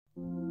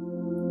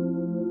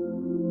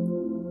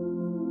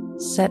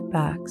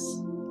Setbacks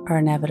are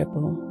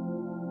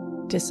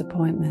inevitable.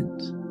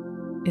 Disappointment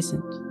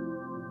isn't.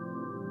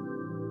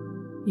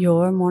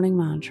 Your morning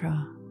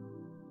mantra: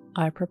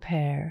 I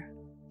prepare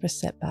for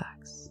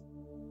setbacks.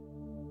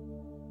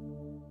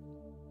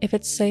 If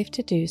it's safe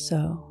to do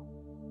so,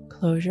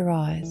 close your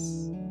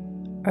eyes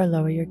or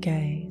lower your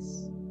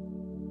gaze.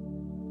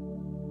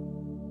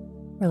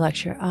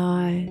 Relax your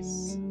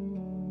eyes,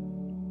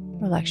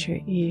 relax your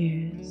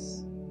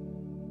ears,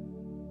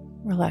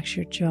 relax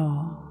your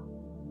jaw.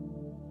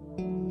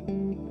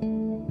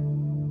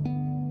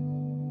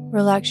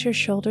 Relax your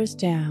shoulders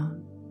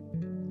down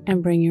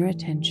and bring your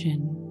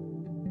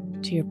attention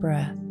to your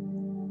breath.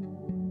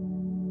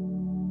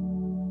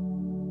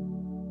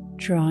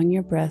 Drawing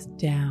your breath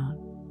down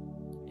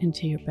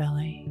into your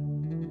belly.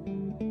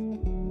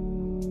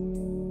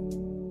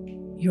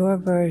 Your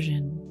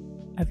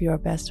version of your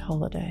best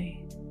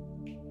holiday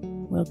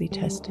will be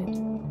tested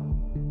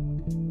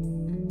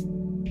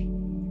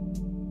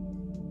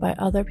by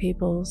other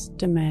people's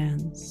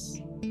demands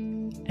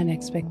and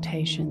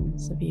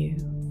expectations of you.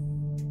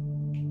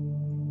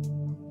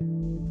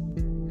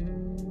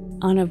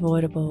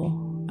 Unavoidable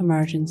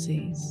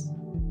emergencies.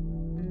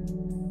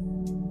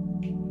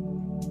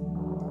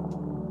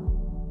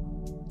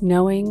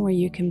 Knowing where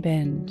you can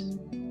bend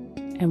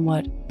and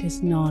what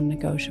is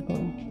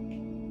non-negotiable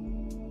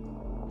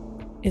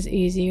is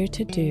easier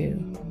to do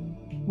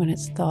when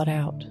it's thought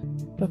out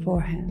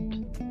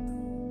beforehand.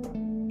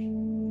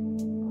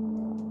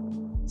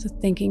 So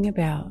thinking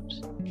about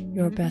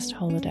your best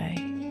holiday,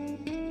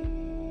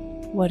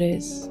 what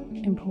is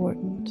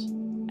important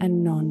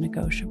and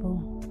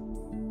non-negotiable.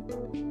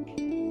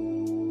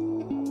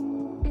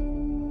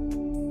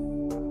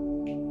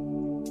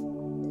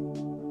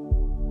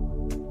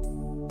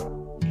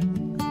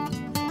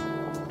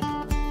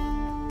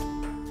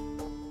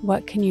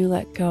 What can you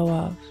let go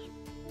of?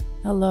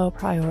 A low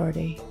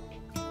priority.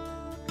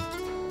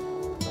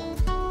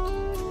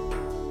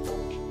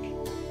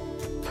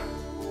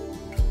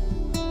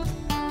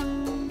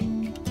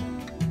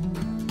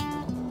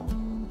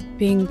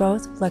 Being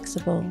both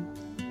flexible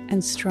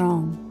and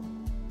strong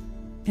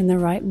in the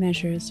right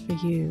measures for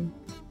you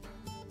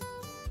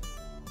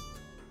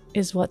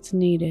is what's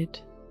needed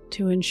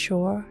to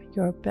ensure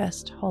your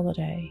best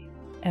holiday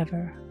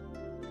ever.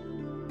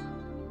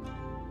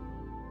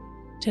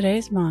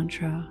 Today's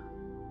mantra: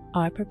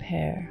 I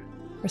prepare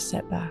for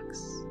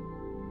setbacks.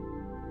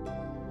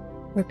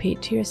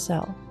 Repeat to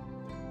yourself,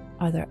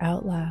 either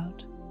out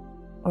loud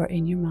or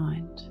in your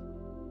mind.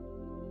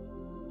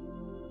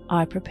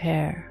 I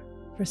prepare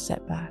for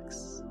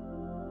setbacks.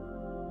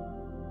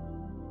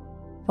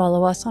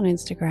 Follow us on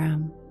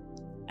Instagram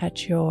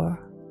at Your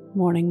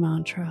Morning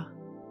Mantra.